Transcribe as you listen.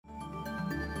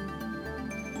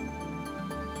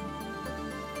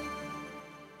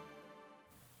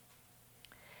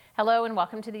Hello and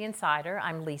welcome to The Insider.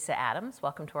 I'm Lisa Adams.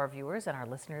 Welcome to our viewers and our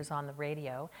listeners on the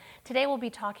radio. Today we'll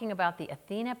be talking about the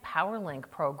ATHENA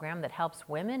PowerLink program that helps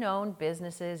women-owned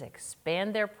businesses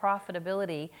expand their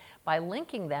profitability by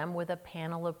linking them with a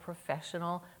panel of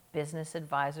professional business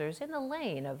advisors in the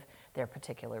lane of their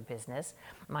particular business.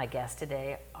 My guests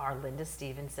today are Linda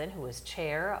Stevenson, who is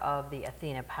chair of the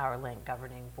ATHENA PowerLink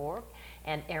Governing Board,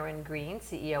 and Erin Green,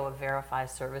 CEO of Verify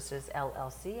Services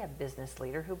LLC, a business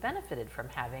leader who benefited from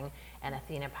having an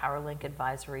ATHENA PowerLink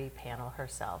advisory panel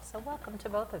herself. So welcome to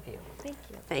both of you. Thank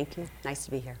you. Thank you. Nice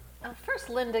to be here. First,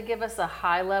 Linda, give us a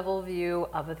high-level view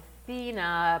of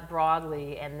ATHENA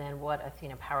broadly and then what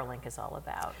ATHENA PowerLink is all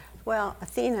about. Well,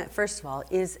 ATHENA, first of all,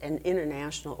 is an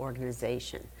international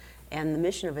organization. And the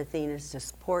mission of ATHENA is to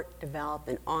support, develop,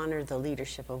 and honor the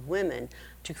leadership of women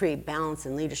to create balance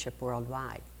in leadership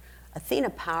worldwide.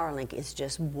 ATHENA PowerLink is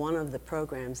just one of the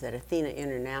programs that ATHENA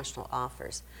International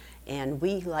offers. And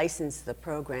we licensed the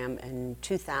program in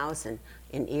 2000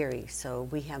 in Erie, so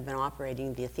we have been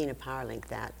operating the ATHENA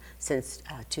PowerLink since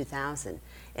 2000.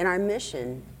 And our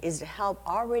mission is to help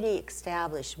already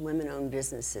established women-owned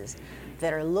businesses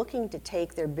that are looking to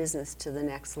take their business to the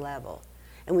next level.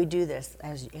 And we do this,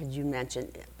 as you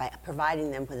mentioned, by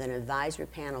providing them with an advisory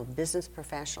panel of business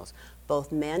professionals,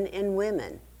 both men and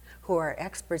women, who are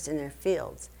experts in their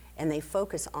fields, and they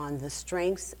focus on the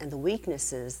strengths and the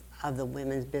weaknesses of the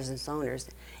women's business owners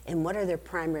and what are their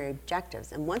primary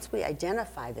objectives. And once we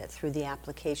identify that through the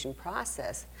application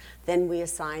process, then we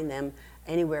assign them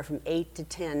anywhere from 8 to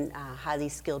 10 highly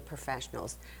skilled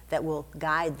professionals that will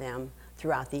guide them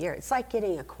throughout the year. It's like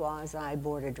getting a quasi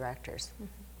board of directors. Mm-hmm.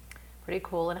 Pretty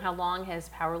cool. And how long has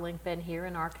PowerLink been here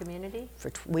in our community?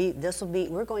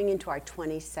 We're going into our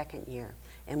 22nd year,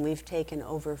 and we've taken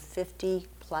over 50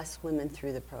 plus women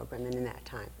through the program in that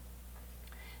time.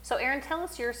 So Erin, tell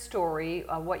us your story,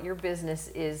 what your business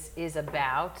is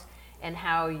about, and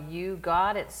how you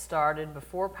got it started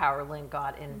before PowerLink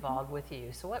got involved with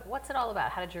you. So what's it all about?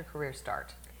 How did your career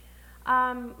start?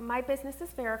 My business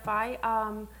is Verify,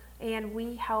 and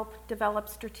we help develop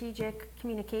strategic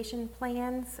communication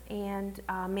plans and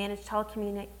manage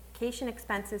telecommunication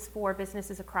expenses for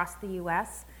businesses across the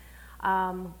U.S.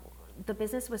 The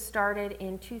business was started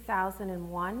in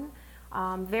 2001.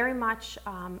 Very much,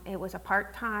 it was a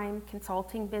part-time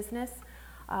consulting business.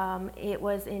 It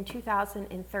was in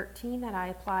 2013 that I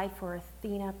applied for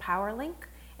ATHENA PowerLink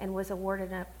and was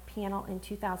awarded a panel in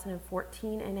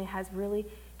 2014, and it has really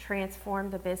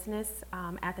transformed the business.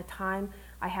 At the time,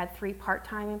 I had 3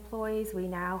 part-time employees. We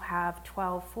now have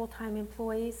 12 full-time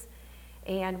employees,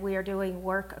 and we are doing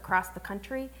work across the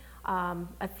country.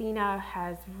 ATHENA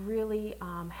has really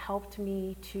helped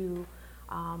me to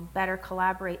better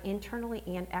collaborate internally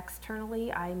and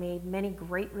externally. I made many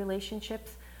great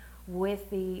relationships with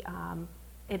the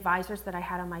advisors that I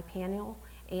had on my panel,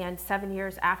 and 7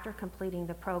 years after completing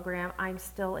the program, I'm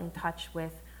still in touch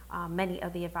with many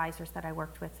of the advisors that I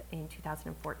worked with in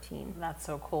 2014. That's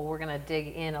so cool. We're going to dig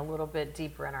in a little bit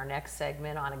deeper in our next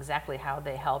segment on exactly how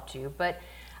they helped you. But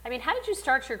I mean, how did you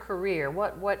start your career?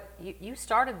 You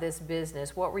started this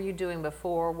business. What were you doing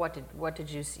before? What did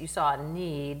you saw a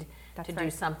need to do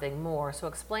something more? So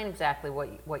explain exactly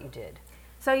what you did.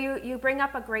 So you bring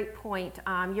up a great point.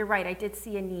 You're right. I did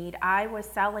see a need. I was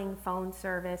selling phone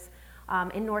service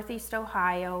in Northeast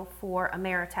Ohio for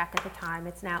Ameritech at the time.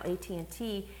 It's now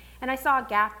AT&T. And I saw a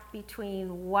gap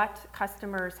between what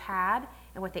customers had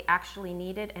and what they actually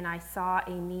needed, and I saw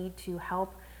a need to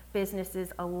help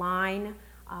businesses align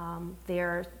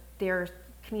their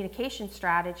communication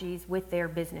strategies with their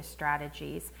business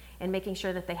strategies and making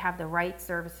sure that they have the right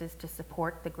services to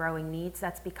support the growing needs.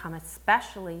 That's become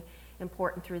especially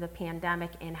important through the pandemic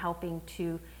in helping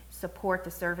to support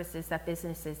the services that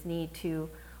businesses need to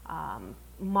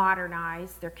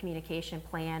modernize their communication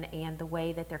plan and the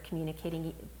way that they're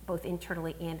communicating both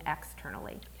internally and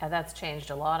externally. Yeah, that's changed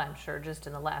a lot, I'm sure, just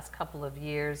in the last couple of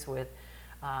years with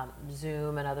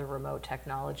Zoom and other remote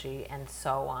technology and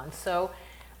so on. So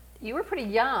you were pretty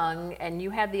young and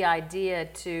you had the idea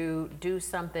to do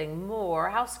something more.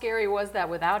 How scary was that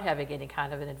without having any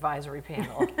kind of an advisory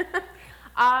panel?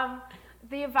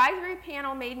 The advisory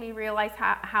panel made me realize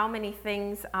how many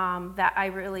things that I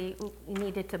really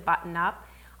needed to button up.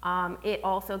 It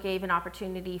also gave an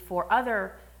opportunity for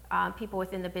other people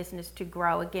within the business to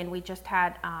grow. Again, we just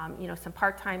had some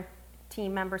part-time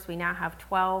team members. We now have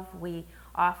 12. We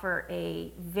offer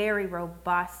a very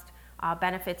robust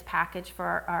benefits package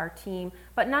for our team,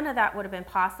 but none of that would have been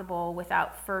possible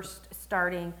without first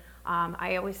starting.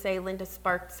 I always say Linda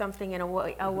sparked something and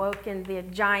awoken the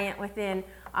giant within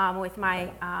with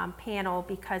my panel,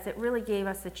 because it really gave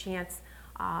us a chance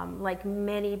Like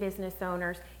many business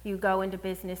owners, you go into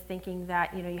business thinking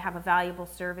that you have a valuable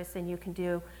service and you can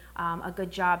do a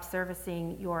good job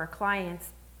servicing your clients,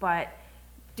 but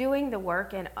doing the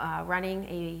work and running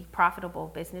a profitable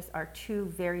business are two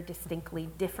very distinctly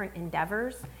different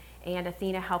endeavors, and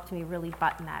Athena helped me really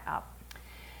button that up.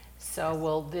 So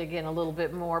we'll dig in a little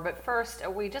bit more, but first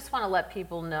we just want to let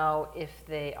people know if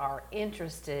they are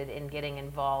interested in getting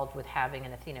involved with having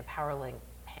an Athena PowerLink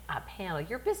panel.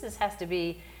 Your business has to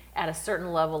be at a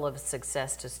certain level of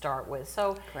success to start with.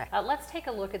 So let's take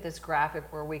a look at this graphic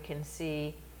where we can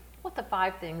see what the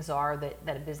 5 things are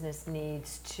that a business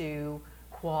needs to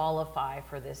qualify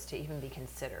for this to even be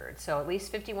considered. So at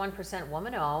least 51%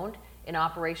 woman-owned, in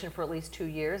operation for at least 2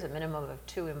 years, a minimum of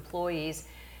 2 employees.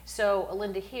 So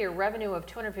Linda, here, revenue of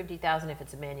 $250,000 if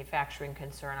it's a manufacturing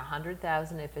concern,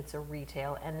 $100,000 if it's a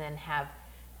retail, and then have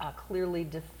clearly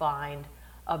defined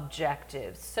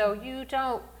objectives. So you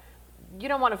don't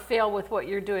want to fail with what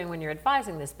you're doing when you're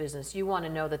advising this business. You want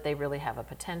to know that they really have a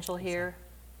potential here.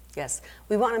 Yes,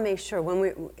 we want to make sure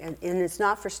and it's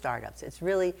not for startups. It's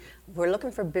really, we're looking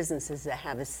for businesses that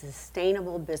have a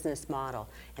sustainable business model,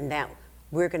 and that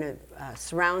we're going to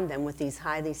surround them with these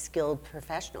highly skilled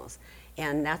professionals.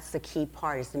 And that's the key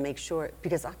part, is to make sure,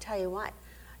 because I'll tell you what,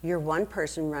 you're one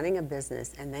person running a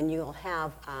business, and then you'll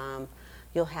have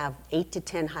 8 to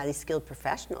 10 highly skilled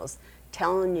professionals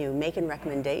telling you, making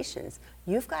recommendations.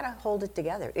 You've got to hold it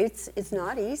together. It's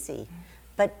not easy.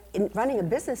 But running a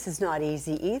business is not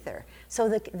easy either. So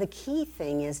the key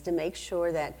thing is to make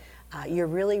sure that you're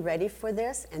really ready for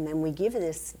this, and then we give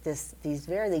you these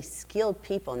very skilled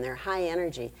people, and they're high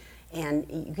energy, and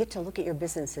you get to look at your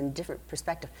business in a different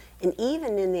perspective. And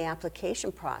even in the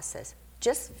application process,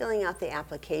 just filling out the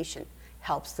application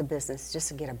helps the business just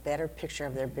to get a better picture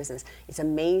of their business. It's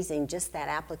amazing, just that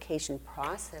application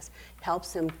process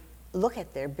helps them look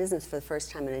at their business for the first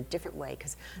time in a different way,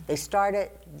 because they start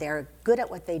it, they're good at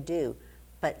what they do,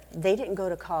 but they didn't go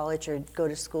to college or go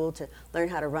to school to learn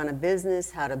how to run a business,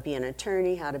 how to be an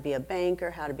attorney, how to be a banker,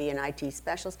 how to be an IT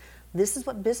specialist. This is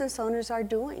what business owners are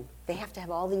doing. They have to have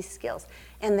all these skills,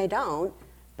 and they don't,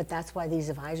 but that's why these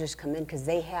advisors come in, because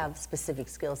they have specific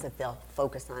skills that they'll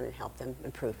focus on and help them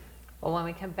improve. Well, when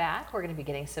we come back, we're going to be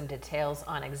getting some details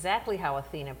on exactly how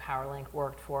Athena PowerLink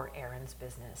worked for Erin's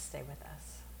business. Stay with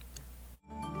us.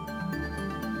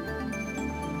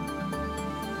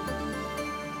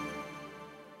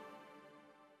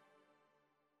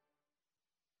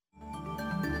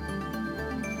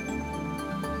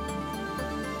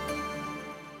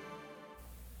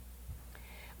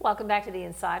 Welcome back to The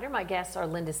Insider. My guests are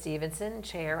Linda Stevenson,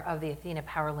 Chair of the Athena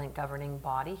PowerLink governing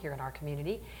body here in our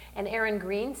community, and Erin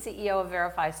Green, CEO of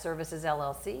Verify Services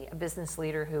LLC, a business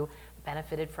leader who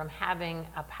benefited from having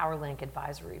a PowerLink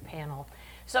advisory panel.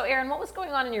 So Erin, what was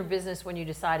going on in your business when you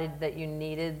decided that you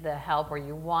needed the help, or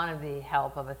you wanted the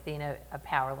help of Athena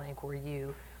PowerLink? Were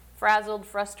you frazzled,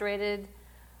 frustrated?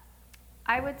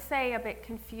 I would say a bit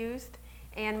confused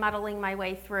and muddling my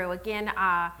way through. Again,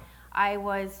 I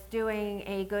was doing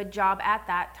a good job at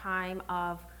that time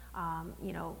of,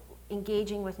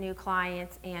 engaging with new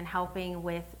clients and helping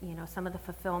with, some of the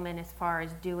fulfillment as far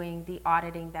as doing the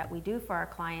auditing that we do for our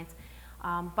clients.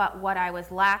 But what I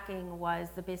was lacking was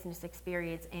the business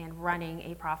experience and running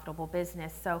a profitable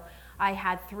business. So I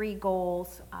had 3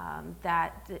 goals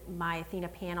that my Athena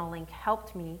PowerLink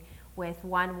helped me with.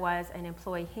 1 was an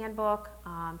employee handbook,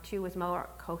 2 was more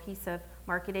cohesive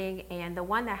marketing, and the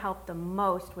one that helped the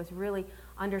most was really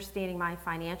understanding my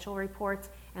financial reports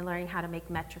and learning how to make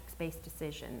metrics-based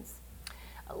decisions.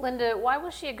 Linda, why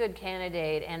was she a good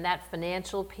candidate? And that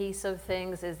financial piece of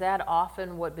things, is that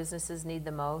often what businesses need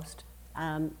the most?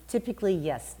 Typically,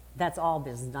 yes. That's all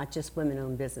business, not just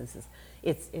women-owned businesses.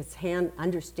 It's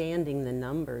understanding the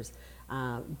numbers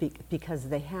because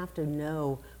they have to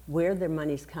know where their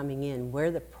money's coming in, where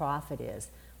the profit is,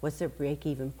 what's their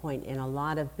break-even point. And a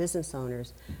lot of business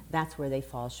owners, that's where they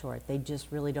fall short. They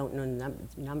just really don't know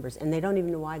numbers, and they don't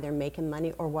even know why they're making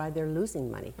money or why they're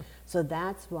losing money. So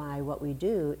that's why what we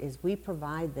do is we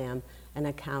provide them an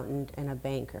accountant and a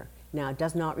banker. Now, it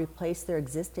does not replace their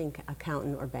existing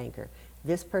accountant or banker.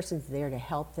 This person's there to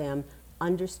help them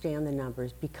understand the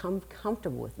numbers, become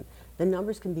comfortable with them. The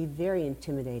numbers can be very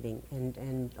intimidating,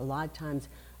 and a lot of times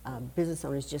business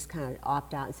owners just kind of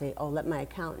opt out and say, oh, let my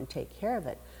accountant take care of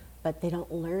it. But they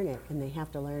don't learn it, and they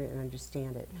have to learn it and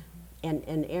understand it. Mm-hmm.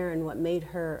 And Erin, what made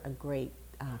her a great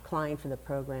client for the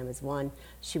program is, 1,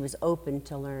 she was open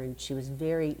to learn. She was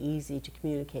very easy to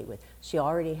communicate with. She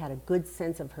already had a good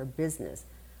sense of her business.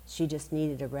 She just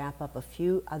needed to wrap up a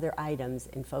few other items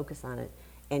and focus on it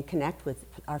and connect with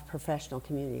our professional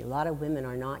community. A lot of women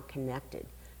are not connected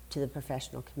to the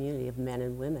professional community of men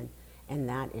and women, and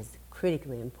that is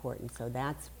critically important. So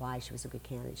that's why she was a good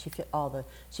candidate. She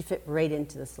fit right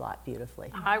into the slot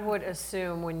beautifully. I would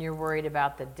assume when you're worried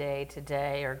about the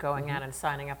day-to-day or going out and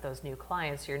signing up those new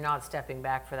clients, you're not stepping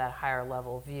back for that higher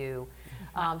level view.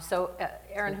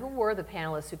 Erin, who were the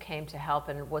panelists who came to help,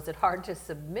 and was it hard to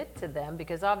submit to them?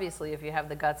 Because obviously if you have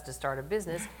the guts to start a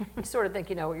business, you sort of think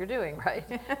you know what you're doing, right?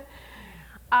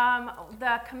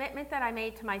 The commitment that I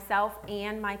made to myself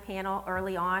and my panel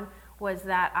early on was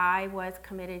that I was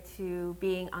committed to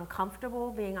being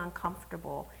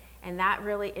uncomfortable. And that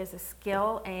really is a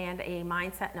skill and a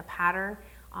mindset and a pattern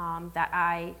that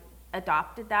I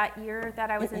adopted that year that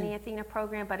I was in the Athena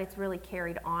program, but it's really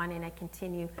carried on, and I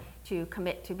continue to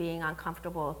commit to being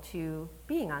uncomfortable,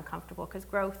 because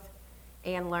growth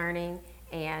and learning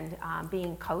and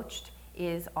being coached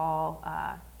is all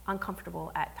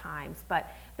uncomfortable at times. But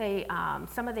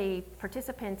some of the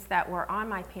participants that were on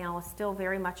my panel are still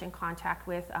very much in contact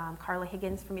with. Carla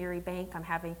Higgins from Erie Bank, I'm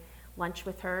having lunch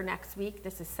with her next week.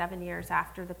 This is 7 years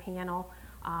after the panel.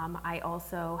 I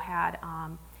also had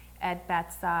Ed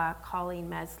Betza, Colleen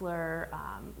Mesler,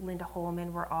 Linda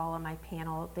Holman were all on my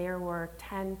panel. There were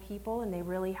 10 people, and they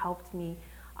really helped me.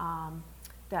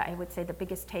 I would say the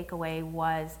biggest takeaway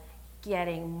was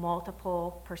getting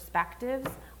multiple perspectives,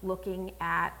 looking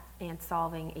at and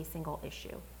solving a single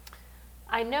issue.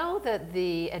 I know that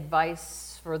the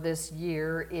advice for this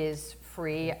year is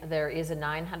free. There is a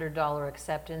 $900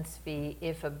 acceptance fee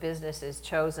if a business is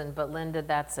chosen, but Linda,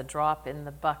 that's a drop in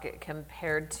the bucket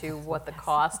compared to what the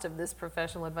cost of this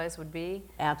professional advice would be?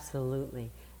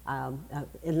 Absolutely.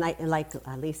 And like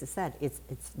Lisa said,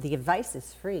 the advice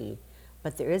is free,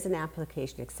 but there is an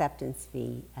application acceptance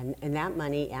fee, and that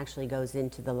money actually goes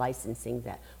into the licensing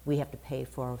that we have to pay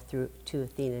for to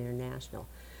Athena International.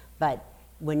 But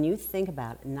when you think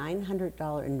about a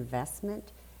 $900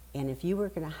 investment, and if you were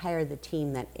going to hire the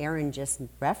team that Erin just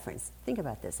referenced, think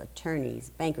about this: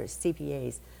 attorneys, bankers,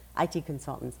 CPAs, IT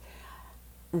consultants.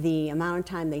 The amount of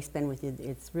time they spend with you,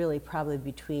 it's really probably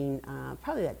between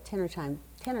probably about 10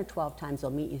 or 12 times they'll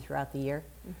meet you throughout the year.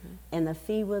 And the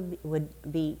fee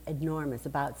would be enormous.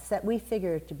 We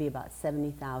figure it to be about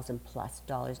 $70,000 plus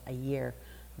a year.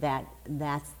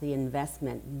 That's the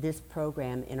investment this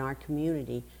program in our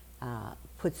community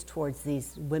puts towards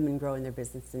these women growing their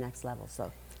business to the next level.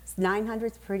 So $900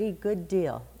 is a pretty good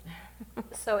deal.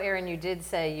 So Erin, you did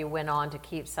say you went on to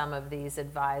keep some of these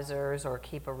advisors or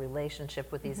keep a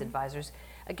relationship with these advisors.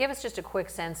 Give us just a quick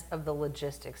sense of the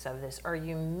logistics of this. Are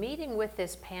you meeting with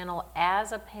this panel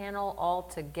as a panel all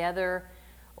together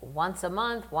once a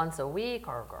month, once a week,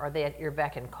 or are they at your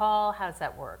beck and call? How does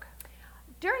that work?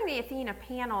 During the Athena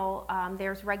panel,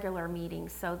 there's regular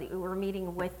meetings, so we're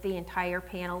meeting with the entire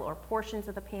panel or portions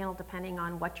of the panel depending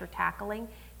on what you're tackling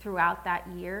throughout that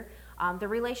year. The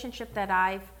relationship that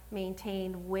I've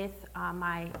maintained with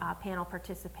my panel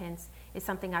participants is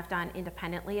something I've done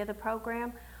independently of the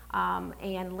program,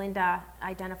 and Linda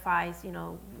identifies,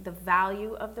 the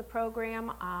value of the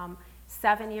program.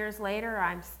 7 years later,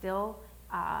 I'm still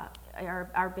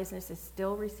our business is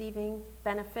still receiving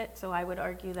benefit, so I would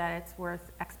argue that it's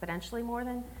worth exponentially more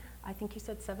than, I think you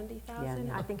said 70,000.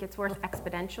 Yeah, no. I think it's worth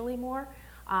exponentially more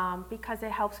because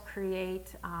it helps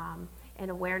create an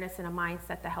awareness and a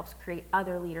mindset that helps create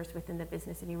other leaders within the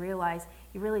business, and you realize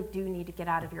you really do need to get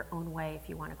out of your own way if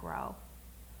you want to grow.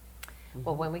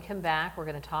 Well, when we come back, we're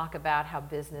going to talk about how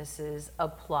businesses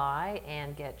apply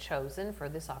and get chosen for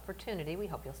this opportunity. We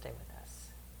hope you'll stay with us.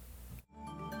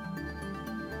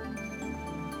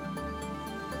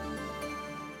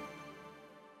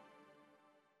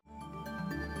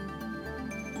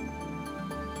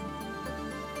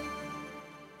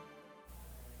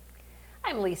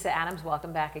 I'm Lisa Adams.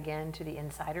 Welcome back again to The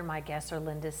Insider. My guests are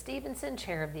Linda Stevenson,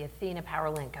 Chair of the ATHENA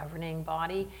PowerLink governing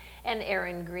body, and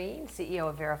Erin Green, CEO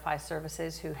of Verify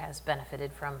Services, who has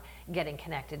benefited from getting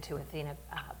connected to ATHENA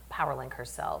PowerLink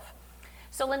herself.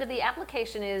 So Linda, the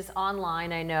application is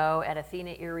online, I know, at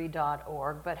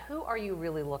athenaerie.org, but who are you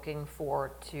really looking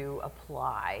for to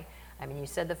apply? I mean, you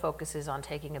said the focus is on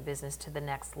taking a business to the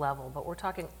next level, but we're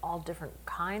talking all different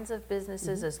kinds of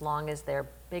businesses as long as they're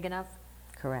big enough?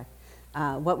 Correct.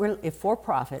 If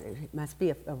for-profit, it must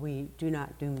be, we do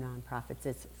not do nonprofits,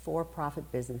 it's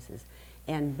for-profit businesses.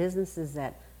 And businesses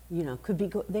that, there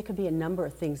could be a number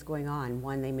of things going on.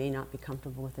 One, they may not be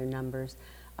comfortable with their numbers,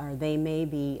 or they may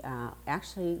be,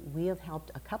 actually, we have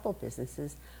helped a couple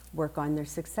businesses work on their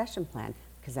succession plan,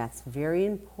 because that's very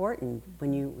important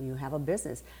when you have a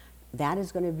business. That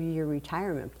is going to be your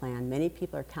retirement plan. Many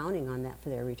people are counting on that for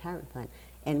their retirement plan.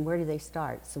 And where do they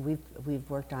start? So we've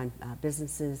worked on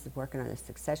businesses working on a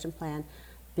succession plan,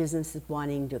 businesses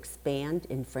wanting to expand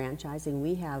in franchising.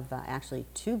 We have actually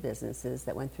 2 businesses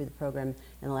that went through the program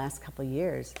in the last couple of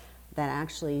years that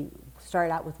actually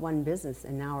started out with 1 business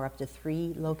and now are up to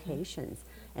 3 locations.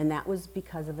 And that was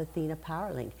because of ATHENA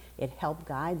PowerLink. It helped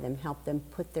guide them, helped them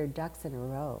put their ducks in a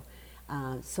row.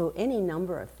 So any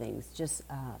number of things. Just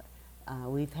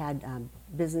we've had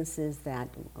businesses that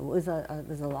was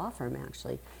a law firm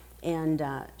actually, and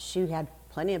she had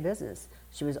plenty of business.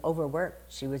 She was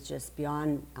overworked. She was just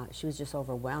beyond. She was just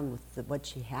overwhelmed with what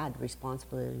she had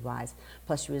responsibility-wise.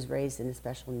 Plus, she was raised in a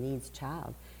special needs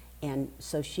child, and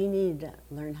so she needed to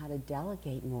learn how to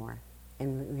delegate more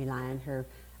and rely on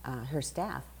her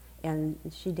staff. And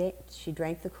she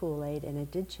drank the Kool-Aid, and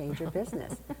it did change her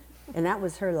business. And that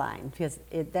was her line, because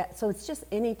so it's just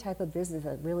any type of business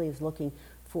that really is looking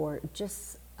for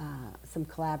just some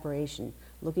collaboration,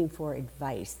 looking for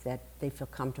advice that they feel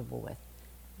comfortable with.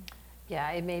 Yeah,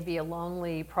 it may be a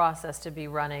lonely process to be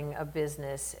running a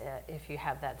business if you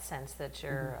have that sense that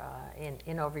you're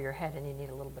in over your head and you need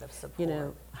a little bit of support. You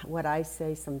know, what I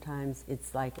say sometimes,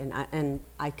 it's like, and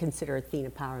I consider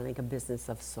ATHENA PowerLink a business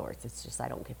of sorts. It's just I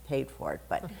don't get paid for it,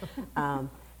 but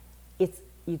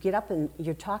you get up and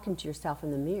you're talking to yourself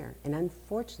in the mirror, and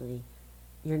unfortunately,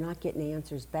 you're not getting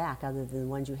answers back other than the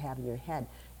ones you have in your head.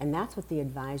 And that's what the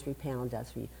advisory panel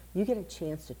does for you. You get a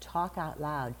chance to talk out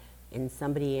loud, and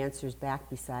somebody answers back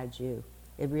besides you.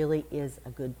 It really is a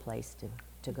good place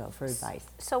to go for advice.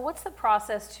 So what's the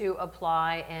process to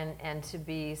apply and to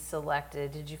be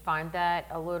selected? Did you find that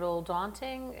a little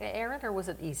daunting, Erin, or was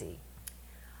it easy?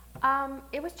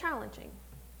 It was challenging,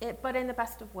 but in the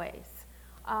best of ways.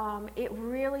 It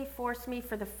really forced me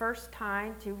for the first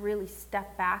time to really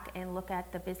step back and look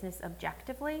at the business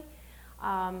objectively.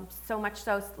 So much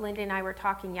so, Linda and I were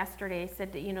talking yesterday. I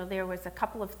said that, you know, there was a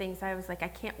couple of things I was like, I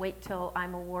can't wait till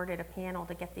I'm awarded a panel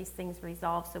to get these things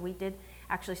resolved. So we did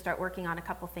actually start working on a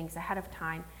couple things ahead of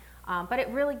time. But it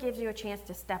really gives you a chance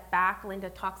to step back. Linda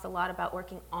talks a lot about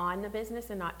working on the business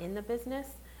and not in the business.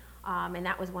 And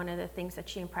that was one of the things that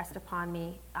she impressed upon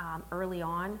me early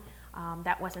on.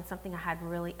 That wasn't something I had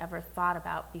really ever thought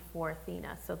about before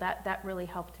ATHENA. So that really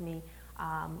helped me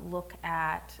look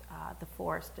at the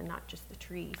forest and not just the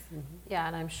trees. Yeah,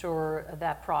 and I'm sure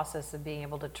that process of being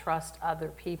able to trust other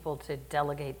people to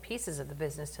delegate pieces of the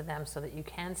business to them so that you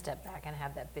can step back and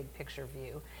have that big picture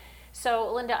view.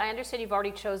 So Linda, I understand you've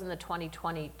already chosen the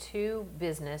 2022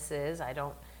 businesses. I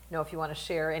don't know if you want to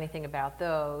share anything about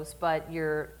those, but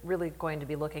you're really going to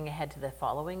be looking ahead to the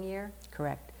following year?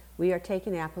 Correct. We are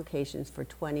taking applications for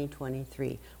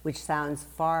 2023, which sounds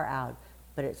far out,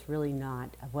 but it's really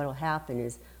not. What will happen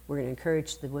is we're going to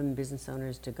encourage the women business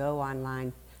owners to go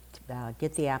online, to,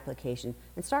 get the application,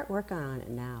 and start working on it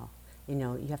now. You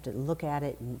know, you have to look at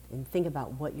it and think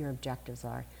about what your objectives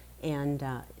are, and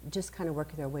just kind of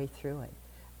work their way through it.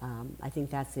 I think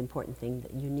that's the important thing,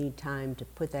 that you need time to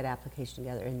put that application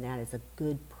together, and that is a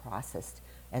good process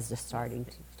as the starting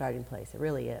place. It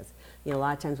really is. You know, a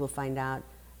lot of times we'll find out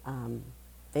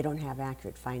they don't have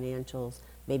accurate financials.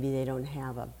 Maybe they don't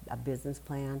have a business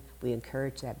plan. We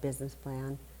encourage that business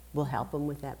plan. We'll help them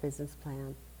with that business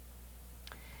plan.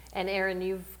 And Erin,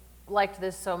 you've liked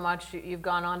this so much, you've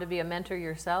gone on to be a mentor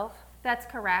yourself? That's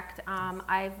correct.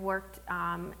 I've worked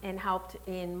and helped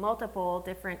in multiple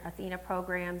different ATHENA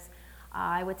programs.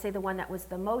 I would say the one that was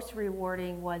the most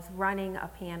rewarding was running a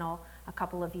panel a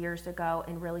couple of years ago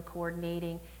and really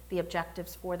coordinating the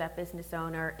objectives for that business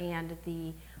owner and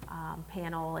the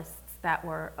panelists that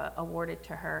were awarded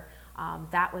to her.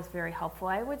 That was very helpful.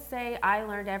 I would say I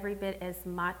learned every bit as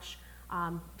much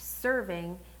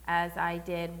serving as I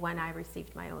did when I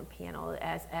received my own panel.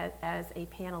 As a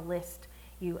panelist,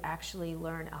 you actually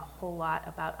learn a whole lot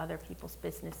about other people's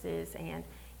businesses and,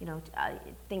 you know,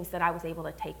 things that I was able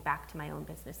to take back to my own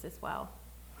business as well.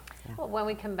 Yeah. Well, when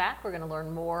we come back, we're going to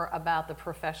learn more about the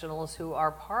professionals who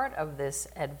are part of this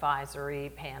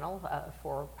advisory panel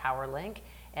for PowerLink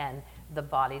and the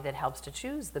body that helps to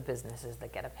choose the businesses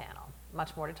that get a panel.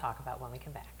 Much more to talk about when we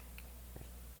come back.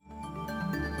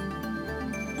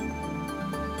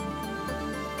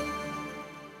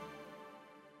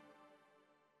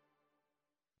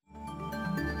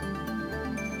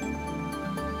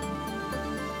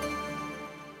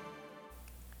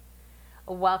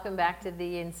 Welcome back to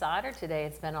The Insider. Today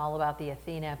it's been all about the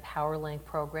ATHENA PowerLink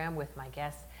program with my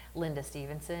guests Linda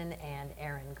Stevenson and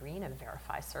Erin Green of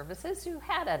Verify Services, who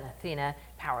had an ATHENA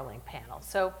PowerLink panel.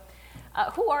 So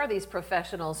who are these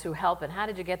professionals who help, and how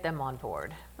did you get them on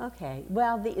board? Okay,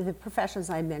 well, the professionals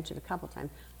I mentioned a couple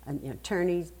times, you know,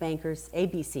 attorneys, bankers,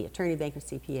 ABC, attorney, banker,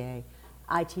 CPA,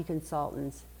 IT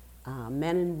consultants,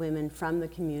 men and women from the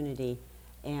community,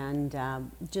 and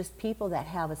just people that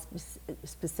have a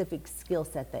specific skill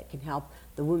set that can help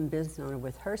the woman business owner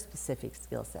with her specific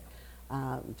skill set.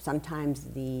 Sometimes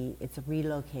it's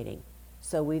relocating.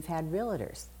 So we've had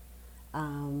realtors.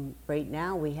 Right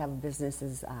now we have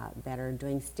businesses that are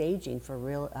doing staging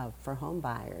for home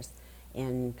buyers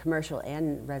in commercial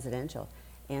and residential.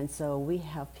 And so we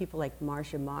have people like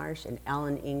Marcia Marsh and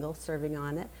Ellen Engel serving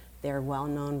on it. They're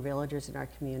well-known realtors in our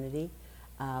community.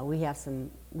 We have some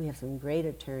great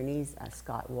attorneys,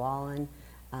 Scott Wallen.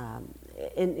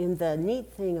 And the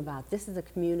neat thing about this is a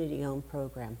community-owned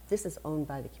program. This is owned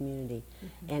by the community.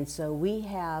 Mm-hmm. And so we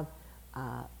have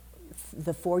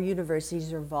the 4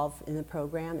 universities are involved in the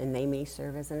program, and they may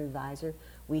serve as an advisor.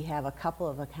 We have a couple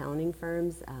of accounting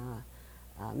firms.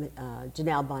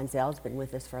 Janelle Bonzel's been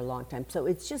with us for a long time. So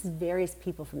it's just various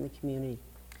people from the community.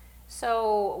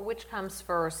 So which comes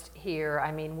first here?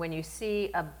 I mean, when you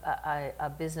see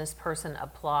a business person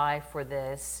apply for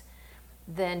this,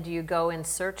 then do you go in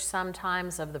search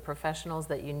sometimes of the professionals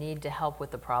that you need to help with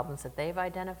the problems that they've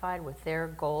identified with their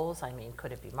goals? I mean,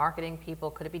 could it be marketing people?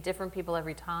 Could it be different people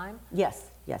every time? Yes,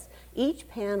 yes. Each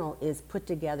panel is put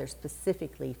together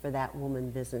specifically for that woman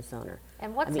business owner.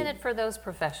 And what's in it for those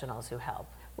professionals who help?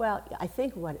 Well, I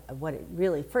think what it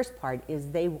really, first part is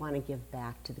they want to give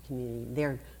back to the community.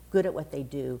 They're good at what they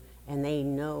do, and they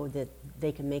know that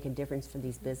they can make a difference for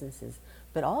these businesses.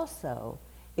 But also,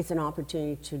 it's an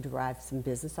opportunity to derive some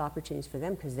business opportunities for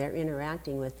them, because they're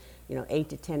interacting with 8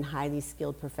 to 10 highly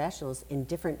skilled professionals in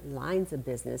different lines of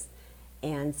business.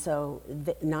 And so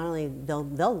not only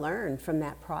they'll learn from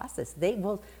that process, they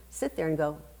will sit there and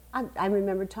go, I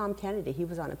remember Tom Kennedy, he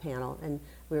was on a panel, and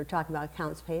we were talking about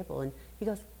accounts payable, and he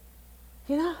goes,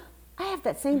 I have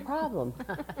that same problem,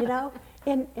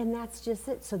 and that's just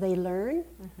it. So they learn,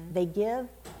 they give,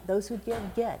 those who give,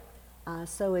 get.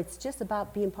 So it's just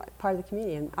about being part of the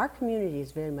community, and our community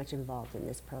is very much involved in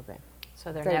this program.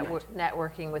 So they're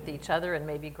networking with each other and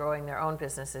maybe growing their own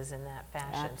businesses in that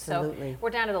fashion. Absolutely. So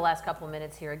we're down to the last couple of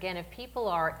minutes here. Again, if people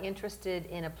are interested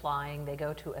in applying, they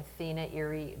go to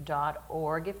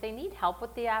athenaerie.org. If they need help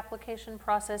with the application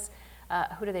process,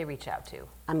 who do they reach out to?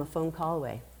 I'm a phone call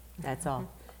away. That's all.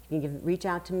 You can reach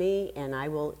out to me, and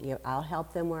I'll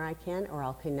help them where I can, or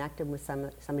I'll connect them with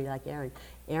somebody like Erin.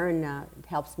 Erin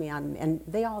helps me out, and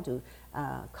they all do.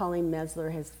 Colleen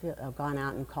Mesler has gone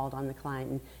out and called on the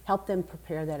client and helped them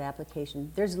prepare that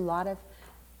application. There's a lot of,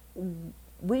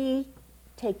 we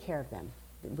take care of them.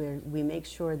 We make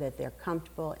sure that they're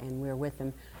comfortable, and we're with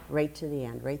them right to the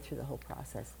end, right through the whole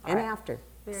process, and after.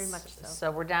 Very much so. So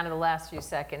we're down to the last few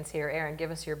seconds here. Erin, give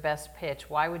us your best pitch.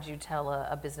 Why would you tell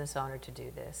a business owner to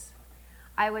do this?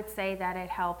 I would say that it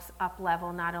helps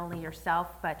up-level not only yourself,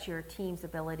 but your team's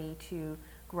ability to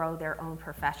grow their own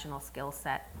professional skill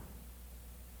set.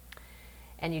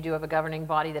 And you do have a governing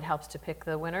body that helps to pick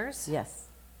the winners? Yes,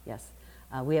 yes.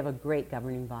 We have a great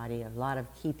governing body, a lot of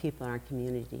key people in our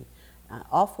community.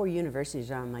 All 4 universities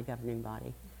are on my governing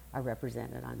body, are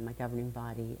represented on my governing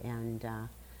body, and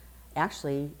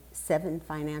actually 7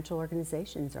 financial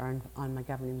organizations are on my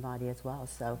governing body as well.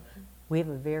 So we have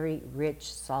a very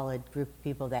rich, solid group of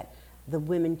people that the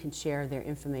women can share their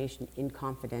information in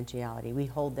confidentiality. We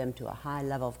hold them to a high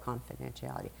level of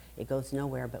confidentiality. It goes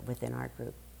nowhere but within our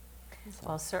group. So.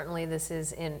 Well, certainly this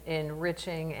is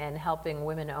enriching and helping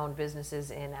women-owned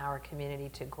businesses in our community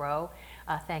to grow.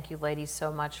 Thank you, ladies,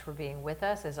 so much for being with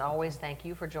us. As always, thank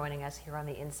you for joining us here on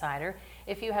The Insider.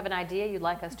 If you have an idea you'd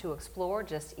like us to explore,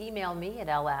 just email me at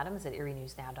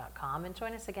ladams@erienewsnow.com, and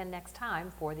join us again next time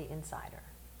for The Insider.